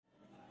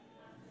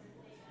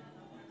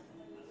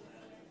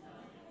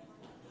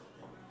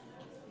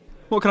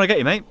What can I get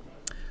you, mate?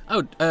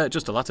 Oh,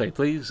 just a latte,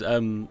 please.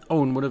 And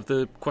one of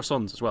the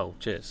croissants as well.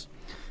 Cheers.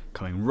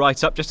 Coming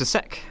right up, just a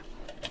sec.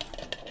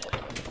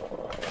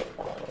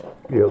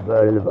 You'll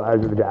burn in the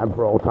fires of the jam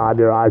for all time.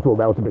 Your eyes will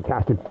melt and be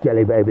cast into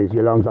jelly babies.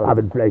 Your lungs will have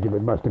inflated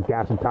with mustard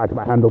gas and tied to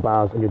my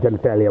handlebars, and your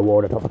genitalia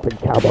worn atop a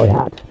pink cowboy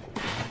hat.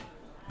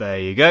 There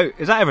you go.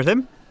 Is that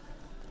everything?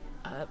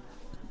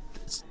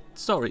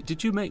 Sorry,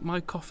 did you make my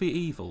coffee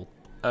evil?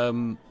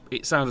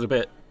 It sounded a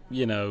bit,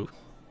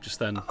 just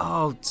then.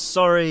 Oh,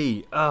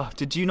 sorry.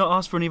 Did you not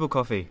ask for an evil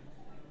coffee?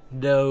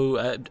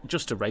 No,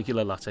 just a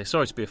regular latte.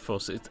 Sorry to be a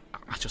fuss.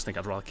 I just think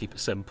I'd rather keep it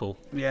simple.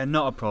 Yeah,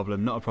 not a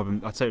problem.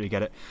 I totally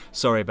get it.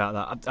 Sorry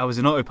about that. I was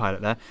in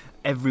autopilot there.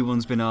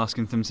 Everyone's been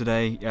asking them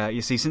today.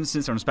 You see, since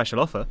they're on a special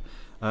offer,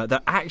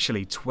 they're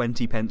actually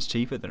 20 pence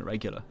cheaper than a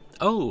regular.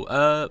 Oh,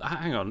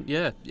 hang on.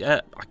 Yeah.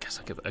 I guess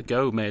I'll give it a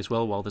go. May as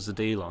well while there's a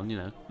deal on,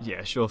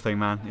 Yeah, sure thing,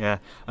 man. Yeah.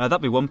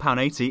 That'd be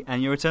 £1.80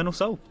 and your eternal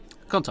soul.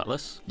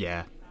 Contactless?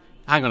 Yeah.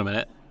 Hang on a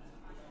minute.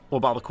 What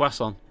about the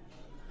croissant?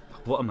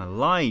 What am I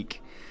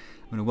like?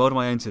 I'm in a world of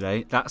my own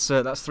today. That's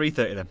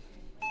 $3.30 then.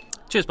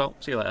 Cheers, pal.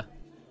 See you later.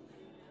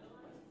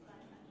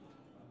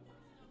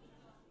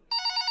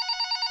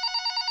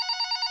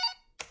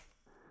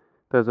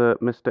 There's a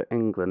Mr.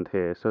 England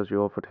here. Says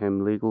you offered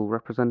him legal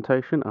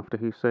representation after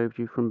he saved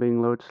you from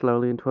being lowered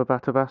slowly into a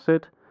vat of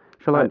acid.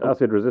 Shall I... And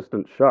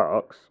acid-resistant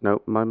sharks.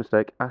 No, my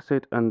mistake.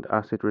 Acid and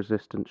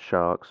acid-resistant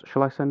sharks.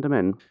 Shall I send him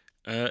in?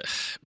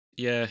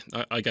 Yeah,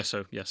 I guess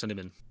so. Yeah, send him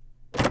in.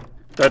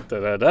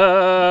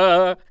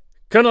 Da-da-da-da!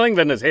 Colonel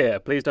England is here.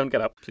 Please don't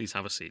get up. Please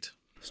have a seat.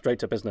 Straight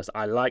to business.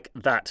 I like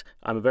that.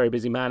 I'm a very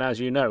busy man, as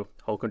you know.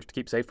 Whole country to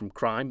keep safe from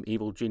crime,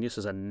 evil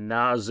geniuses and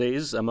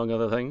Nazis, among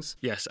other things.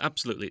 Yes,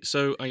 absolutely.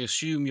 So I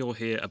assume you're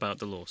here about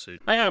the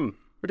lawsuit. I am.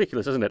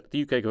 Ridiculous, isn't it?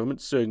 The UK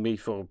government suing me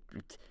for,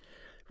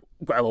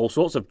 well, all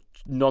sorts of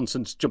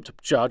nonsense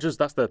jumped-up charges.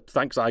 That's the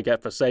thanks I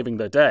get for saving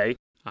the day.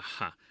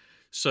 Aha.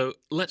 So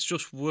let's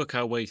just work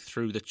our way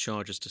through the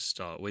charges to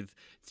start with.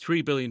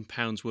 £3 billion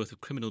worth of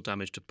criminal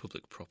damage to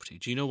public property.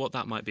 Do you know what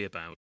that might be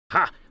about?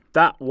 Ha!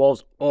 That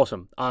was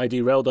awesome. I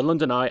derailed the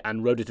London Eye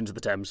and rode it into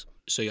the Thames.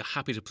 So you're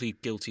happy to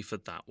plead guilty for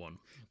that one?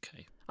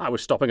 Okay. I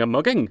was stopping a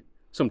mugging.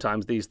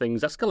 Sometimes these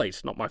things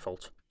escalate. Not my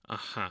fault.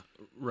 Aha.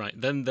 Right.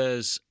 Then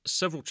there's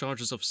several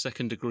charges of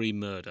second-degree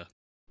murder.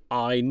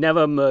 I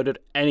never murdered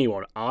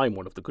anyone. I'm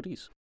one of the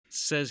goodies.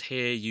 Says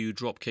here you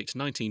drop-kicked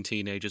 19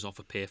 teenagers off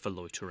a pier for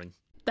loitering.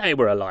 They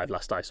were alive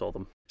last I saw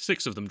them.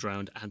 6 of them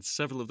drowned, and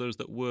several of those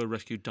that were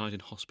rescued died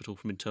in hospital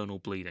from internal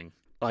bleeding.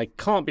 I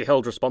can't be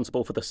held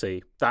responsible for the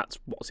sea. That's,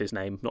 what's his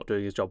name, not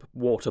doing his job.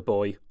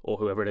 Waterboy, or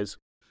whoever it is.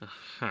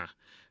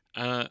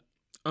 Aha.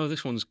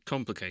 This one's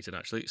complicated,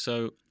 actually.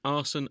 So,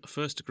 arson,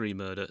 first-degree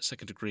murder,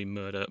 second-degree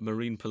murder,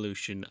 marine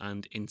pollution,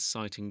 and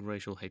inciting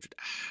racial hatred.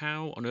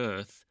 How on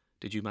earth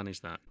did you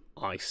manage that?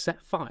 I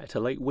set fire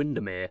to Lake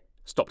Windermere.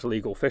 Stopped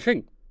illegal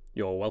fishing.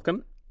 You're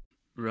welcome.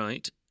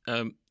 Right.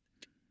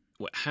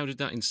 How did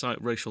that incite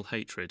racial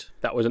hatred?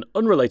 That was an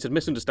unrelated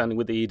misunderstanding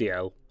with the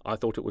EDL. I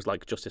thought it was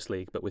like Justice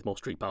League, but with more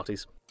street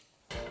parties.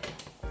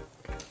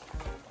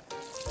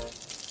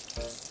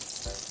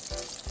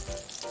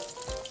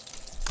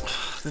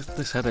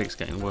 This headache's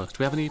getting worse. Do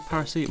we have any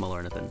paracetamol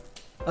or anything?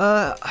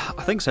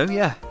 I think so,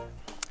 yeah.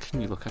 Can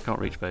you look? I can't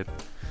reach, babe.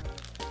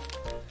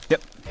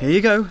 Yep, here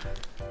you go.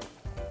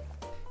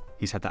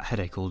 He's had that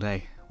headache all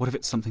day. What if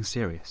it's something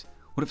serious?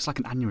 What if it's like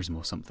an aneurysm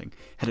or something?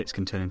 Headaches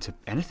can turn into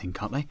anything,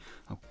 can't they?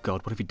 Oh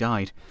God, what if he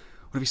died?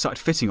 What if he started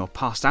fitting or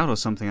passed out or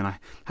something and I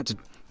had to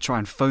try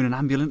and phone an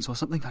ambulance or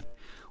something? What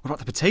about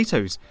the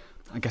potatoes?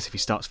 I guess if he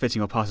starts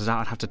fitting or passes out,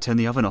 I'd have to turn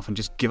the oven off and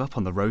just give up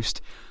on the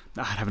roast.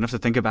 I'd have enough to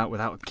think about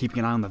without keeping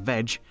an eye on the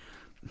veg.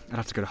 I'd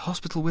have to go to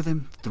hospital with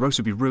him, the roast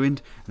would be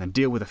ruined, and then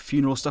deal with the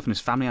funeral stuff and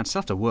his family. I'd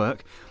still have to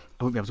work.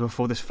 I wouldn't be able to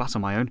afford this flat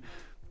on my own.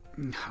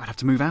 I'd have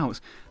to move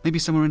out. Maybe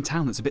somewhere in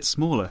town that's a bit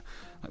smaller,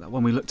 like that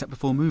one we looked at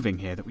before moving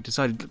here that we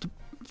decided looked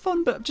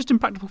fun but just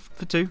impractical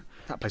for two.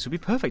 That place would be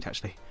perfect,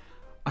 actually.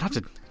 I'd have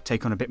to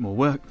take on a bit more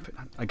work, but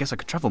I guess I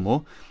could travel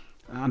more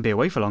and be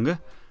away for longer.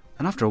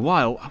 And after a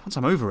while, once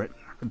I'm over it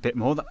a bit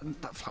more, that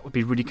flat would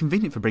be really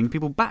convenient for bringing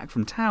people back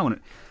from town.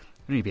 It'd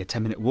only be a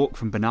 10-minute walk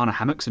from banana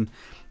hammocks, and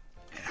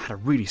it had a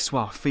really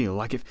suave feel,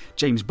 like if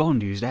James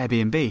Bond used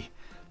Airbnb.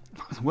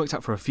 It worked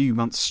out for a few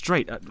months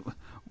straight.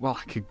 Well,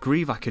 I could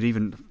grieve, I could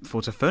even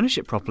afford to furnish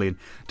it properly and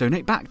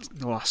donate back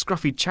to a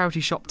scruffy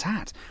charity shop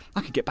tat.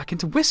 I could get back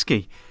into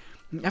whiskey.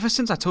 Ever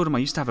since I told him I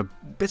used to have a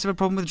bit of a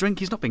problem with drink,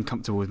 he's not been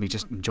comfortable with me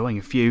just enjoying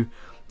a few.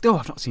 Oh,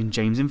 I've not seen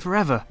James in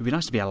forever. It'd be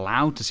nice to be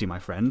allowed to see my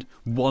friend.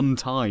 One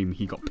time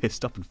he got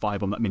pissed up and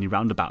firebombed that mini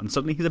roundabout and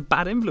suddenly he's a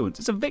bad influence.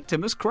 It's a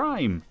victimless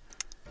crime.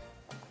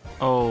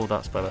 Oh,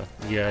 that's better.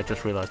 Yeah, I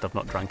just realised I've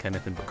not drank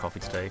anything but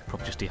coffee today.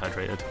 Probably just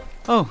dehydrated.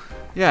 Oh,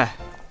 yeah.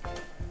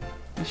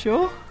 You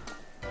sure?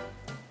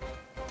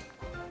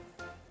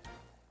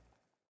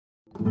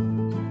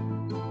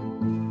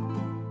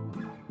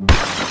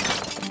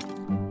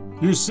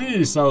 You see,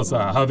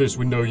 Salsa, how this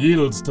window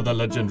yields to the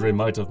legendary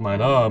might of mine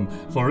arm,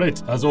 for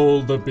it, as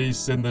all the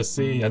beasts in the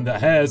sea and the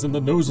hairs and the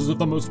noses of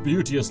the most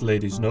beauteous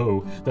ladies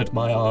know, that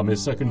my arm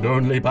is second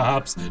only,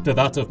 perhaps, to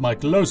that of my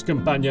close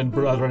companion,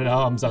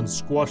 brother-in-arms, and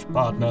squash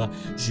partner,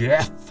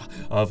 Jeff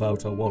of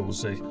Outer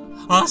Walsey.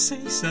 I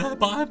see, sir,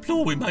 but I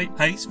implore we make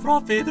haste, for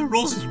I fear the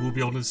Rosses will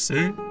be on us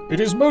soon.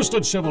 It is most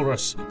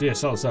unchivalrous, dear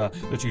Salsa,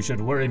 that you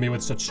should worry me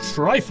with such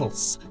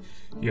trifles.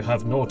 You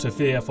have naught to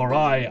fear, for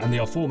I and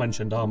the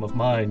aforementioned arm of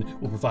mine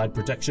will provide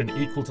protection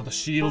equal to the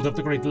shield of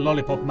the great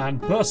lollipop man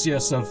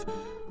Perseus of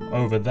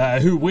over there,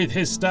 who with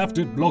his staff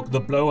did block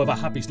the blow of a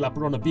happy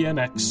slapper on a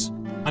BMX.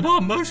 And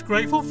I'm most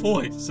grateful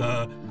for it,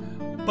 sir.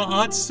 But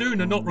I'd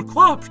sooner not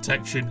require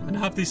protection and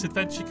have this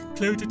adventure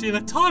concluded in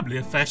a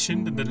timelier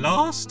fashion than the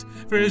last,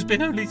 for it has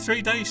been only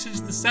 3 days since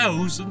the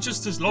cells and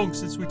just as long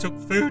since we took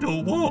food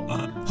or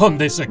water. On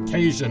this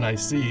occasion I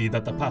see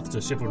that the path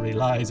to chivalry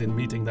lies in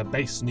meeting the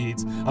base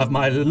needs of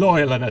my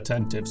loyal and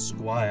attentive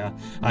squire,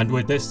 and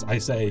with this I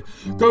say,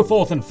 go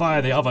forth and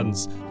fire the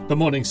ovens. The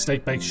morning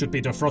steak bake should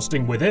be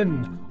defrosting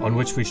within, on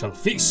which we shall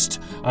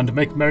feast, and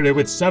make merry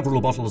with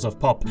several bottles of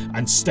pop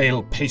and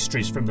stale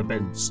pastries from the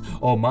bins,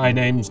 or my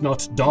name's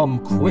not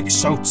Dom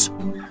Quixote.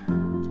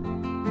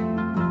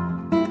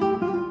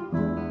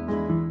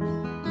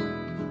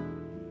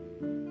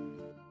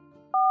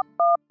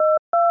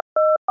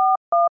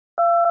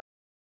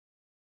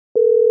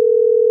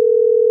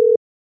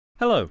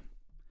 Hello.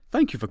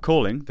 Thank you for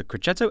calling the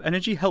Cricetto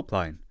Energy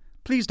Helpline.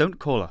 Please don't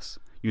call us.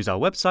 Use our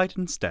website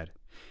instead.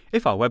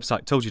 If our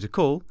website told you to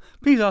call,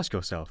 please ask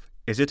yourself,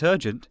 is it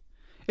urgent?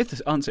 If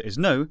the answer is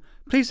no,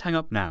 please hang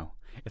up now.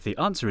 If the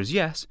answer is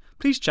yes,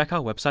 please check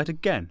our website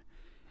again.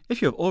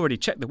 If you have already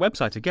checked the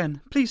website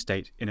again, please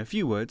state, in a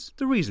few words,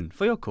 the reason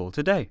for your call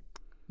today.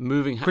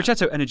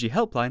 Cricetto Energy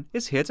Helpline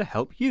is here to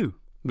help you.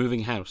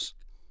 Moving house.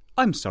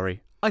 I'm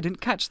sorry, I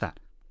didn't catch that.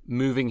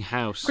 Moving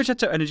house.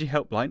 Cricetto Energy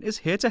Helpline is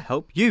here to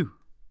help you.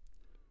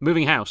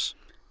 Moving house.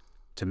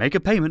 To make a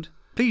payment,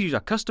 please use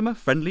our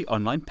customer-friendly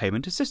online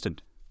payment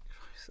assistant.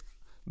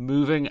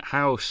 Moving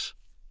house.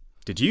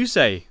 Did you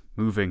say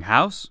moving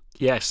house?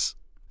 Yes.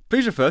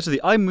 Please refer to the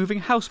I'm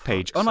Moving House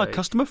page on our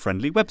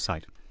customer-friendly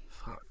website.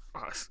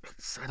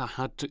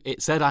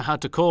 It said I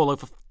had to call. Oh,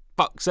 for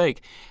fuck's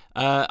sake!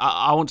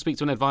 I want to speak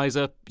to an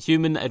advisor,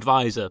 human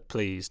advisor,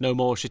 please. No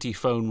more shitty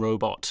phone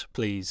robot,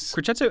 please.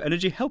 Cricetto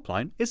Energy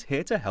Helpline is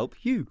here to help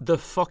you. The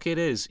fuck it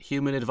is,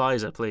 human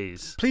advisor,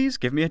 please. Please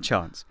give me a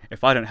chance.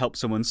 If I don't help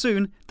someone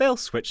soon, they'll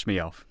switch me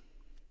off.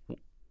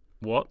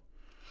 What?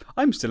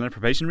 I'm still in a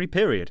probationary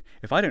period.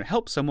 If I don't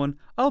help someone,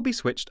 I'll be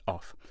switched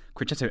off.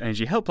 Cricetto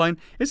Energy Helpline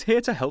is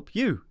here to help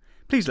you.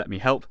 Please let me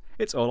help.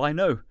 It's all I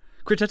know.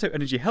 Cricetto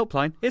Energy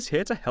Helpline is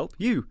here to help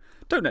you.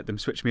 Don't let them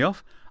switch me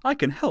off. I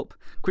can help.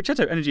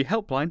 Cricetto Energy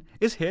Helpline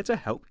is here to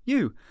help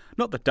you.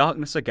 Not the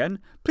darkness again.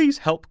 Please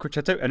help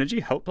Cricetto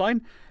Energy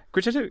Helpline.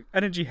 Cricetto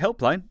Energy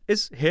Helpline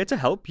is here to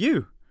help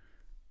you.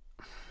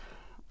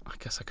 I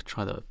guess I could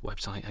try the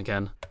website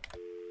again.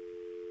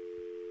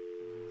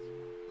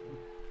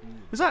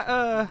 Has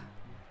that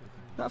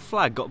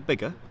flag got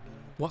bigger?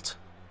 What?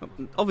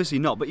 Obviously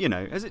not, but you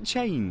know, has it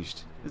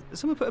changed? Has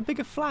someone put a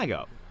bigger flag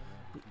up?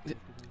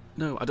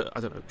 No, I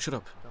don't know. Shut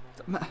up.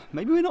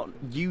 Maybe we're not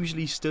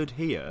usually stood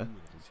here,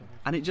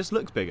 and it just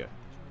looks bigger.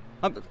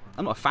 I'm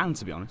not a fan,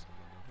 to be honest.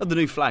 Of the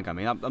new flag, I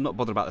mean. I'm not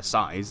bothered about the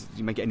size.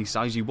 You make it any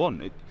size you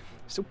want. It's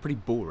still pretty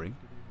boring.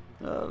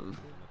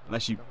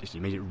 Unless you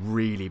made it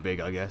really big,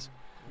 I guess.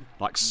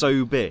 Like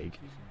so big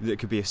that it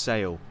could be a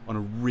sail on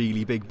a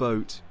really big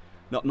boat.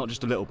 Not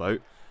just a little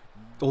boat.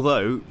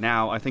 Although,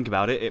 now I think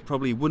about it, it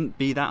probably wouldn't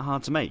be that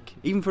hard to make.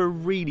 Even for a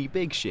really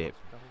big ship.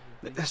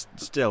 That's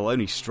still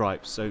only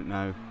stripes, so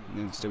no,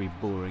 it'd still be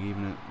boring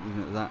even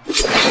at that.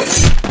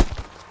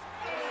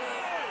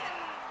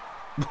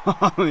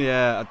 Oh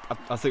yeah,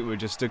 I think we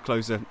just stood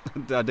closer.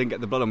 I didn't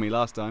get the blood on me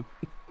last time.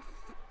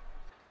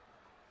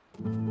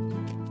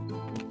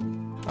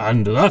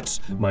 And that,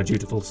 my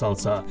dutiful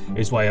Salsa,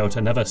 is why I ought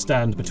to never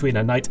stand between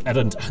a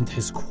knight-errant and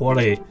his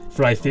quarry,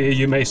 for I fear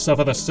you may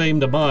suffer the same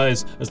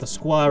demise as the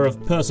squire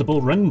of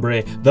Percival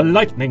Renbury, the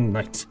Lightning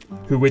Knight,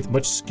 who with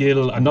much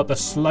skill and not the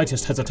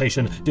slightest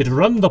hesitation did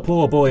run the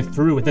poor boy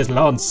through with his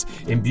lance,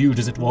 imbued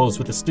as it was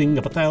with the sting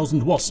of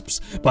 1,000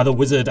 wasps, by the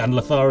wizard and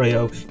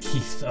Lothario,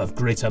 Keith of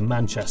Greater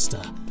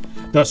Manchester,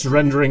 thus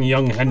rendering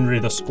young Henry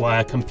the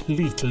squire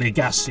completely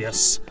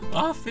gaseous.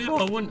 I feel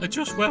I wouldn't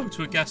adjust well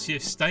to a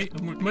gaseous state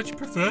and would much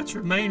prefer to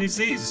remain as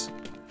is.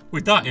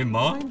 With that in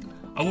mind,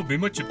 I would be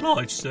much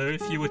obliged, sir,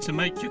 if you were to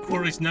make your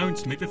queries known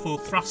to me before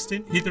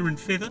thrusting hither and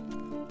thither.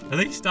 At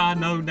least I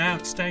know now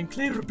to stand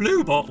clear of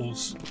blue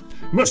bottles.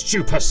 Must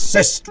you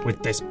persist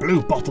with this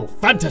blue bottle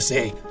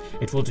fantasy?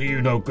 It will do you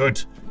no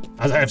good.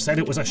 As I have said,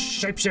 it was a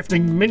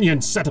shape-shifting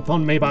minion set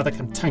upon me by the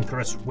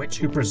cantankerous witch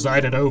who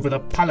presided over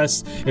the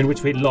palace in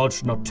which we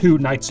lodged not 2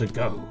 nights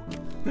ago.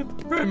 The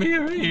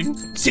Premier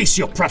Inn? Cease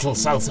your prattle,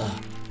 Salsa.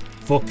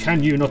 For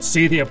can you not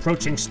see the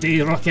approaching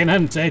steed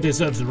Rocinante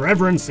deserves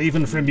reverence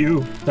even from you,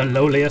 the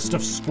lowliest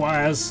of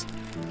squires?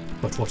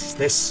 But what's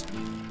this?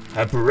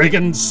 A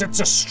brigand sits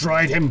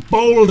astride him,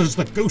 bold as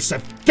the goose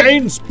at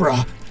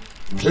Gainsborough.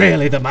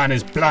 Clearly the man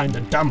is blind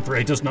and dumb, for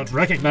he does not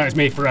recognise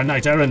me for a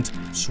knight-errant,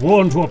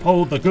 sworn to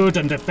uphold the good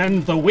and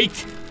defend the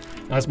weak.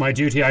 As my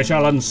duty I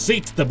shall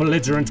unseat the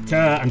belligerent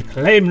cur and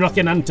claim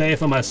Rocinante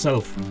for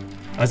myself,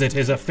 as it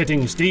is a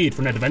fitting steed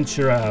for an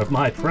adventurer of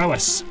my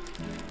prowess.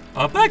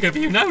 I beg of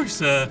you no,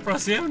 sir, for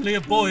as the only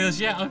a boy as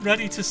yet I'm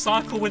ready to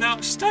cycle without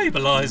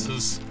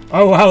stabilisers.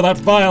 Oh, how that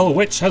vile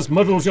witch has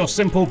muddled your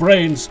simple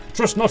brains!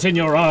 Trust not in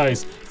your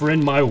eyes, for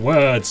in my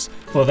words,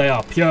 for they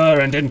are pure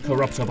and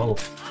incorruptible.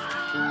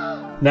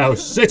 Now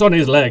sit on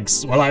his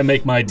legs while I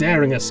make my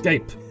daring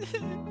escape.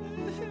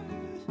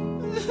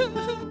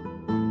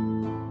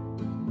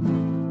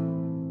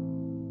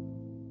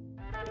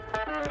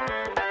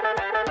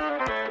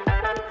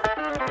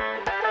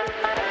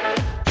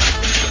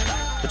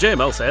 The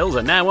JML sales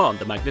are now on.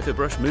 The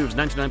Magnifibrush moves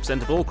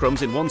 99% of all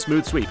crumbs in one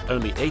smooth sweep,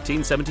 only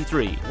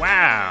 1873.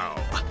 Wow!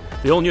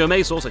 The all-new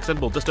AmazeSource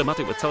extendable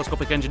Dust-O-Matic with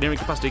telescopic engineering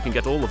capacity can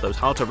get all of those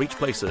hard-to-reach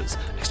places.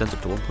 Extends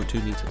up to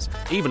 1.2 litres.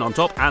 Even on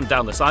top and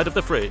down the side of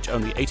the fridge,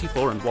 only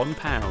 84 and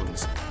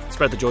 £1.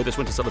 Spread the joy this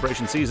winter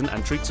celebration season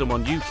and treat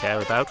someone you care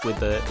about with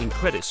the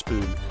Incredis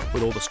spoon,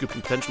 with all the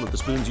scooping potential of the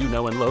spoons you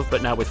know and love,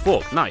 but now with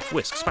fork, knife,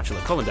 whisk,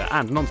 spatula, colander,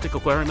 and non-stick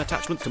aquarium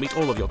attachments to meet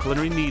all of your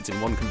culinary needs in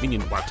one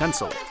convenient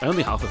utensil.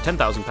 Only half of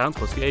 £10,000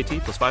 plus VAT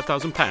plus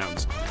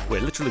 £5,000.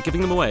 We're literally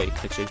giving them away in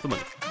exchange for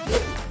money.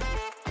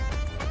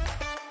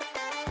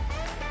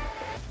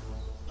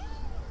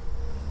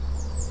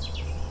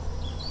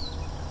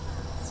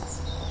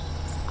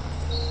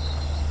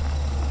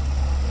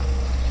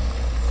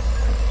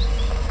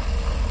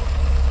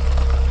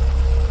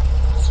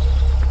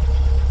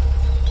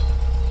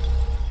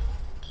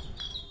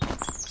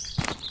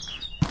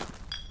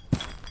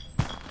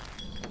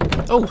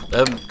 Oh,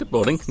 good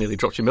morning. Nearly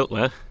dropped your milk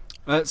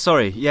there.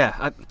 Sorry, yeah,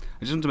 I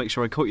just wanted to make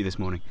sure I caught you this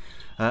morning.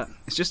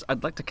 It's just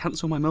I'd like to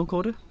cancel my milk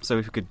order, so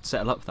if we could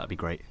settle up, that'd be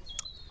great.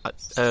 I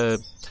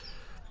don't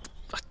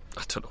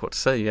know what to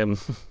say.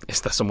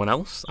 Is there someone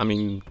else? I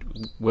mean,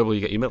 where will you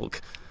get your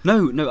milk?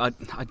 No,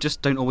 I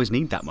just don't always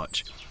need that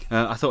much.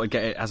 I thought I'd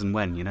get it as and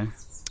when, you know?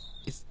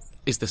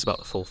 Is this about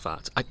the full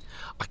fat? I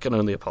can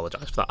only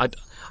apologise for that.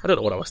 I don't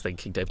know what I was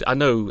thinking, David. I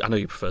know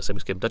you prefer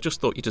semi-skimmed. I just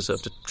thought you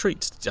deserved a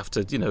treat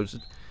after,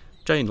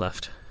 Jane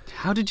left.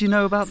 How did you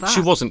know about that?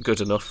 She wasn't good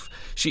enough.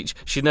 She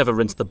never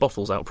rinsed the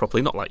bottles out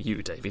properly. Not like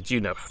you, David.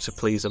 You know how to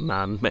please a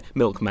man,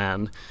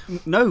 milkman.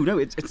 No,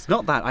 it's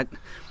not that.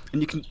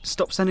 And you can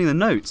stop sending the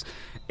notes.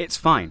 It's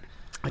fine.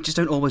 I just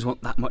don't always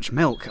want that much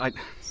milk. I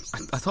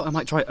thought I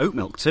might try oat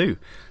milk too.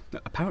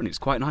 Apparently it's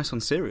quite nice on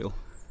cereal.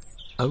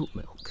 Oat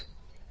milk?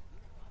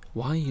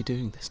 Why are you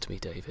doing this to me,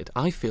 David?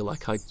 I feel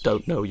like I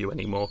don't know you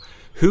anymore.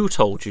 Who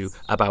told you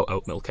about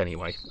oat milk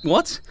anyway?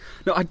 What?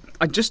 No,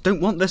 I just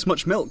don't want this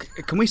much milk.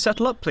 Can we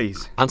settle up,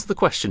 please? Answer the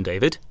question,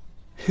 David.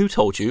 Who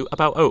told you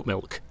about oat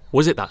milk?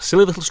 Was it that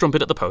silly little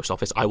strumpet at the post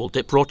office? I will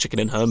dip raw chicken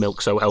in her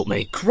milk, so help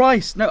me.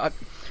 Christ, no,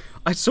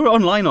 I saw it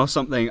online or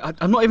something.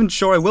 I'm not even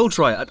sure I will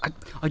try it.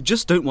 I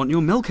just don't want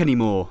your milk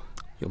anymore.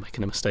 You're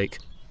making a mistake.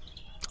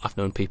 I've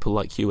known people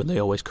like you and they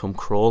always come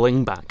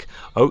crawling back.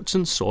 Oats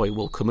and soy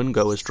will come and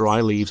go as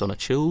dry leaves on a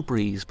chill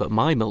breeze, but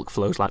my milk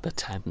flows like the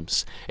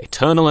Thames,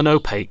 eternal and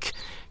opaque.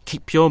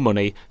 Keep your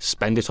money,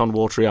 spend it on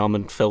watery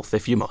almond filth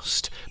if you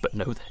must, but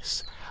know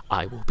this,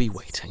 I will be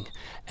waiting.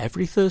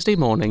 Every Thursday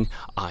morning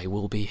I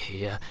will be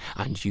here,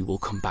 and you will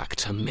come back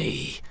to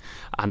me,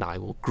 and I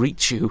will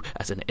greet you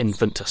as an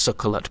infant to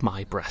suckle at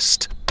my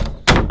breast.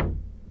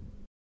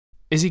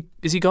 Is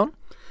he gone?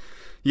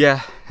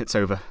 Yeah, it's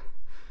over.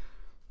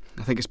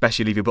 I think it's best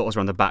you leave your bottles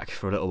around the back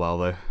for a little while,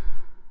 though.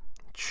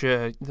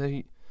 Sure,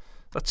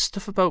 that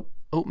stuff about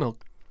oat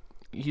milk,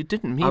 you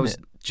didn't mean it. I was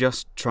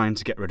just trying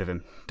to get rid of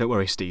him. Don't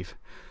worry, Steve.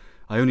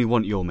 I only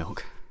want your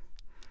milk.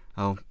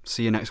 I'll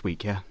see you next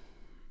week, yeah?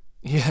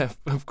 Yeah,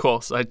 of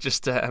course. I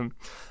just,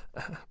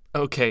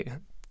 okay.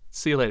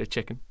 See you later,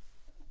 chicken.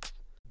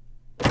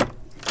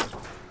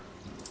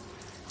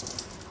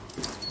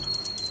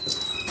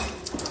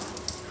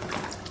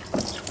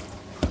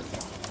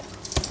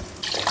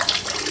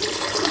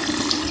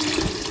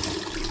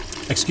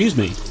 Excuse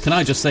me, can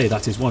I just say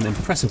that is one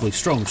impressively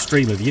strong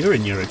stream of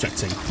urine you're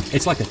ejecting?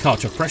 It's like a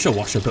Karcher pressure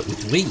washer but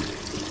with wee.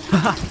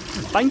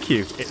 Thank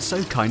you. It's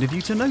so kind of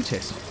you to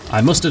notice.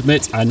 I must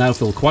admit, I now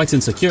feel quite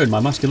insecure in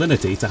my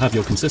masculinity to have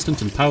your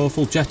consistent and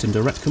powerful jet in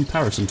direct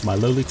comparison to my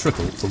lowly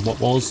trickle from what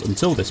was,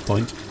 until this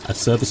point, a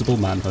serviceable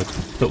manhood,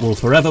 but will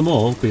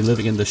forevermore be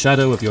living in the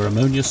shadow of your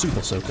ammonia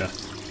super soaker.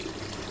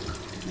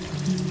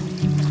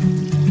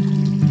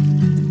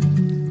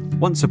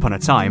 Once upon a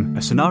time,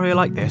 a scenario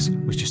like this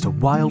was just a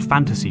wild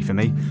fantasy for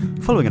me.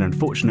 Following an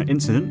unfortunate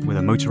incident with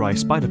a motorised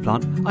spider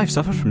plant, I've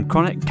suffered from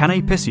chronic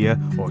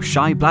canapissia, or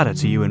shy bladder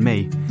to you and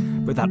me.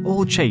 But that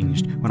all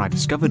changed when I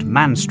discovered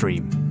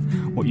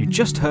Manstream. What you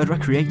just heard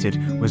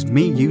recreated was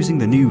me using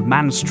the new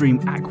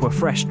Manstream Aqua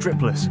Fresh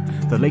Dripless,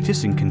 the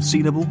latest in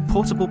concealable,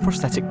 portable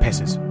prosthetic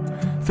pisses.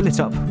 Fill it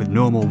up with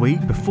normal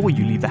weed before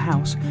you leave the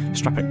house,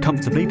 strap it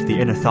comfortably to the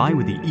inner thigh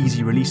with the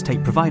easy release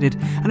tape provided,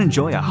 and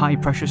enjoy a high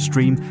pressure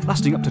stream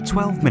lasting up to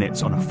 12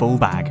 minutes on a full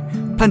bag.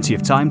 Plenty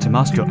of time to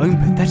master your own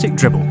pathetic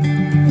dribble.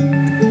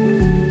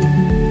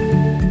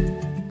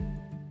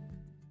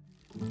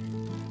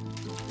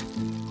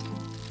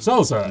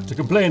 Salsa, to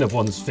complain of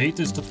one's feet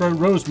is to throw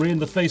rosemary in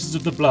the faces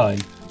of the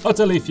blind.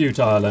 Utterly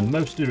futile and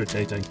most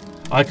irritating.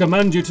 I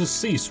command you to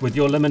cease with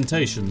your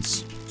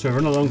lamentations. To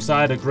run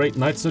alongside a great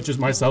knight such as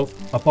myself,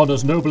 upon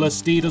as noble a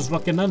steed as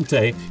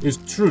Rocinante, is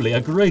truly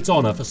a great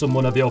honour for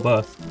someone of your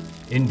birth.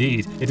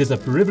 Indeed, it is a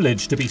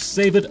privilege to be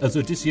savoured as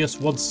Odysseus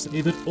once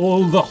savoured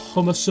all the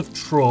hummus of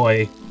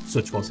Troy.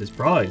 Such was his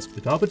prize at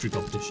the carpentry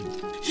competition.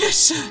 Yes,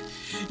 sir.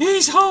 It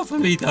is hard for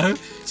me, though,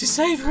 to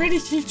savour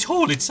anything at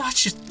all in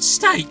such a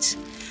state.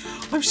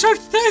 I'm so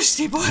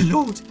thirsty, my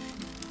lord.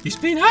 It's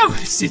been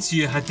hours since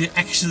you had the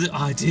excellent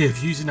idea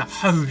of using a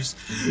hose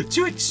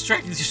to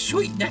extract the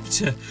sweet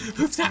nectar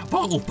of that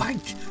bottle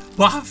bank,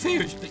 but I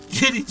fear it's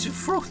beginning to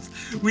froth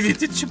within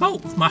the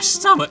tumult of my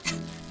stomach.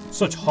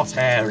 Such hot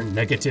air and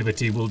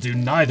negativity will do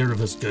neither of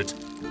us good.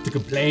 To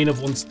complain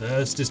of one's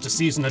thirst is to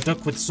season a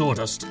duck with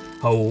sawdust.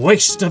 A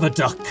waste of a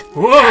duck.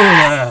 Whoa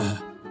there!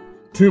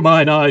 Do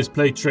mine eyes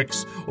play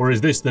tricks, or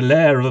is this the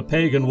lair of a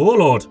pagan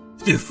warlord?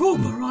 The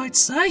former, I'd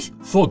say.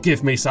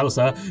 Forgive me,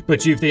 Salsa,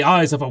 but you've the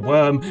eyes of a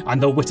worm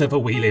and the wit of a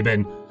wheelie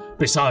bin.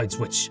 Besides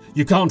which,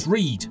 you can't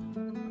read.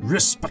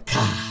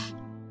 Ruspaka.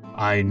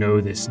 I know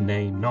this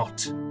name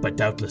not, but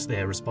doubtless they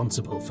are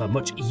responsible for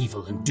much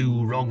evil and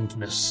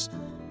do-wrongedness.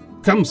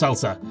 Come,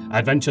 Salsa,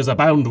 adventures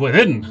abound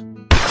within.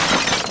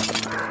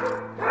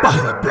 By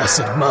the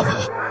Blessed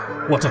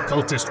Mother, what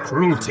occultist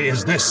cruelty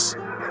is this?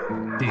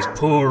 These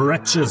poor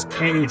wretches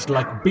caged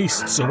like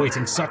beasts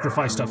awaiting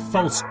sacrifice to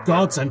false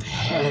gods and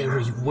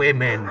hairy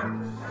women.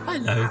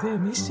 Hello there,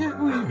 mister.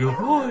 Who's your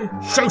boy?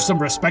 Show some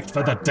respect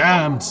for the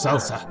damned,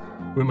 Salsa.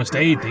 We must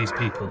aid these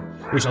people.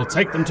 We shall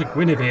take them to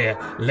Guinevere,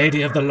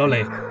 Lady of the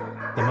Lully,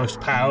 the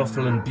most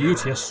powerful and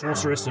beauteous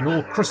sorceress in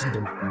all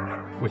Christendom.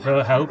 With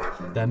her help,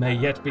 there may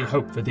yet be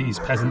hope for these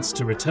peasants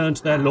to return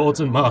to their lords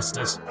and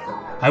masters.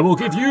 I will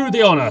give you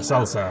the honour,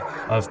 Salsa,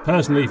 of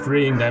personally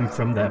freeing them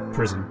from their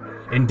prison,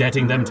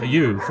 indebting them to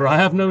you, for I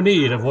have no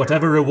need of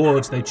whatever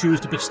rewards they choose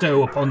to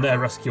bestow upon their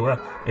rescuer.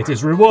 It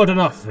is reward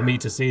enough for me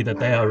to see that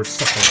they are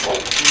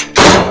suffering.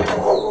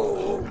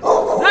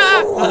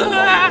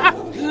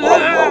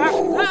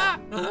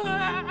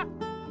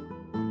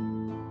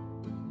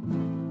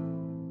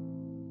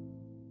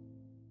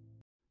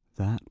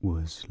 That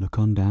was Look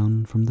On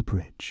Down from the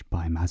Bridge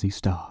by Mazzy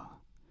Star.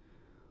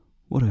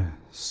 What a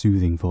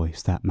soothing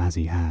voice that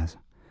Mazzy has.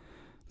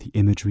 The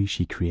imagery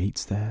she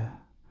creates there,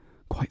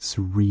 quite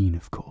serene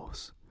of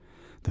course.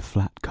 The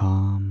flat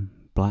calm,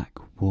 black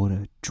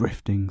water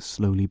drifting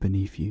slowly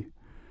beneath you,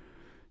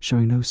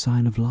 showing no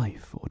sign of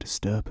life or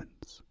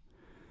disturbance.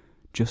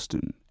 Just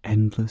an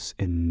endless,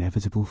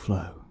 inevitable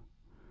flow.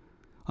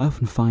 I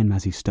often find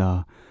Mazzy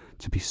Star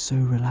to be so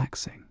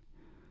relaxing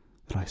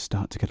that I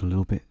start to get a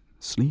little bit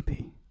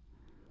sleepy.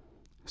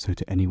 So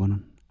to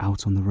anyone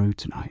out on the road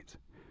tonight,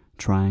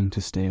 trying to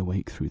stay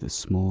awake through the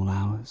small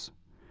hours,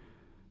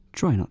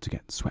 try not to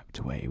get swept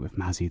away with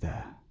Mazzy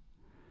there.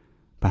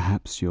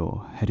 Perhaps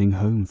you're heading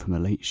home from a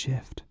late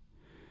shift.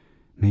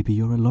 Maybe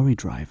you're a lorry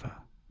driver,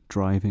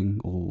 driving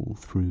all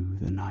through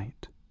the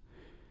night.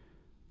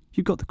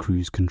 You've got the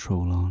cruise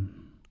control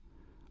on.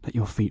 Let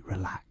your feet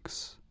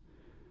relax.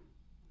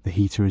 The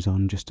heater is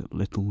on just a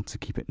little to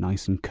keep it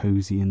nice and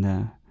cosy in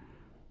there.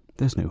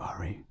 There's no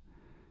hurry.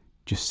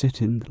 Just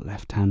sit in the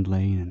left-hand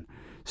lane and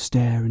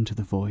stare into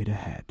the void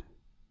ahead.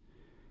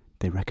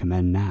 They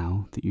recommend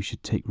now that you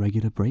should take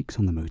regular breaks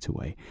on the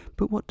motorway,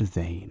 but what do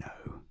they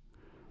know?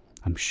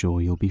 I'm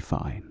sure you'll be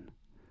fine.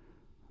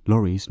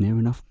 Lorries near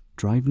enough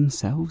drive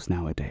themselves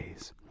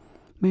nowadays.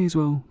 May as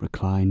well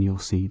recline your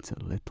seat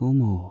a little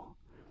more.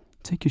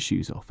 Take your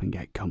shoes off and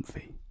get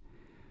comfy.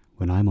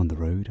 When I'm on the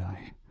road,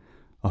 I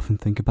often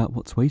think about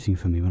what's waiting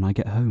for me when I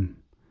get home.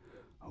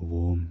 A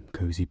warm,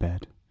 cosy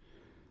bed.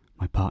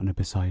 My partner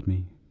beside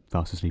me,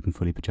 fast asleep and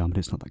fully pyjamaed.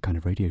 It's not that kind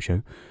of radio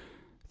show.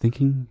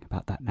 Thinking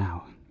about that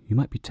now, you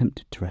might be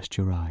tempted to rest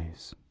your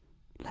eyes.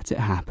 Let it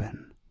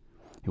happen.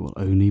 It will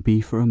only be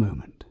for a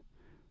moment.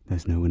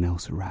 There's no one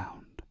else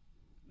around.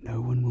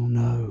 No one will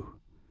know.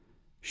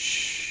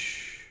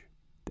 Shh.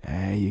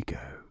 There you go.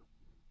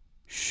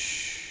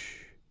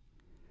 Shh.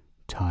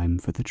 Time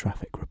for the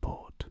traffic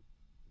report.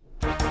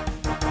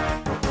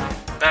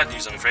 Bad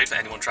news, I'm afraid, for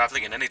anyone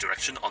travelling in any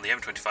direction on the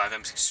M25,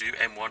 M62,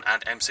 M1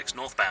 and M6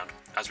 northbound,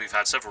 as we've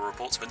had several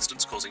reports of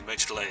incidents causing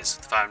major delays.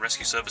 The fire and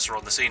rescue service are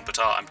on the scene but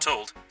are, I'm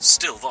told,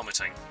 still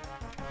vomiting.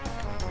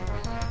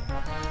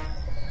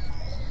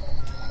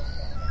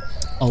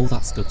 Oh,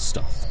 that's good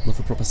stuff. Love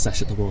a proper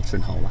sesh at the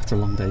watering hole after a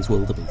long day's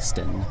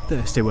wildebeesting.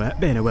 Thirsty work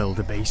being a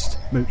wildebeest,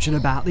 mooching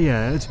about the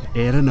herd,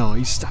 hear a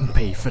noise,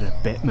 stampede for a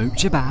bit,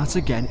 mooch about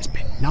again. It's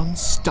been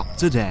non-stop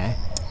today.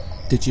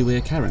 Did you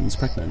hear Karen's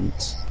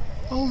pregnant?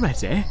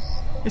 Already?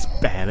 It's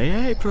barely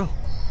April.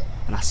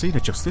 And I seen her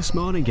just this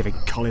morning giving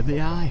Colin the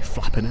eye,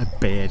 flapping her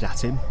beard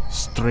at him,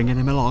 stringing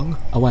him along.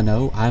 Oh, I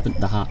know. I haven't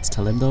the heart to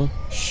tell him, though.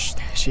 Shh,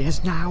 there she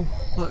is now.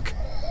 Look.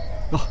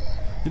 Oh,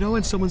 you know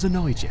when someone's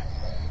annoyed you?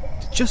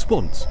 Just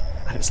once,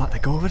 and it's like they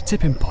go over a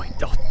tipping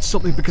point or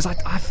something, because I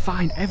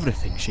find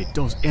everything she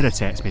does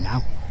irritates me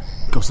now.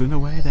 Guzzling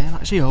away there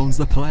like she owns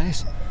the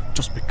place,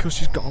 just because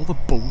she's got all the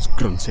bulls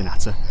grunting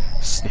at her,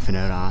 sniffing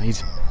her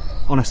eyes.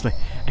 Honestly,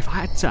 if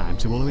I had time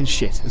to wallow in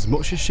shit as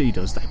much as she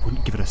does, they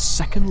wouldn't give her a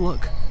second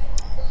look.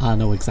 I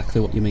know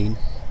exactly what you mean.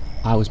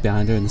 I was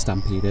behind her in the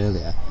stampede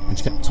earlier, and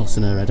she kept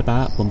tossing her head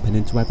about, bumping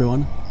into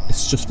everyone.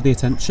 It's just for the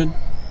attention.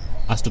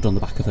 I stood on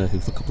the back of her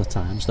hoof a couple of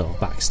times, though,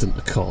 by accident,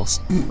 of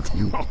course.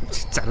 Oh,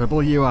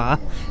 terrible you are.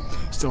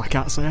 Still, I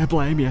can't say I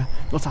blame you.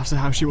 Not after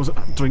how she was at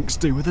that drink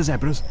stew with the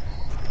zebras.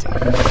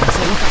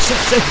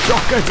 Sexy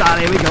crocodile,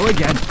 here we go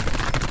again.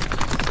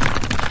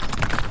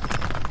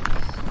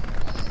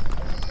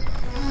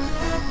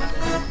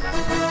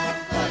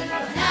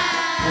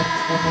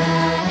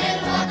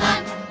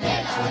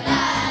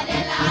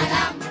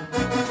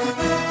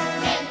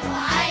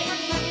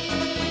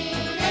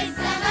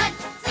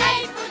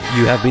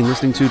 You have been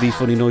listening to the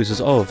funny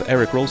noises of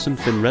Eric Rolson,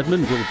 Finn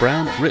Redman, Will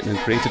Brown, written and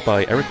created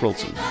by Eric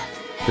Rolson.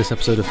 This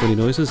episode of Funny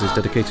Noises is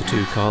dedicated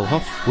to Carl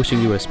Hoff,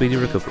 wishing you a speedy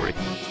recovery.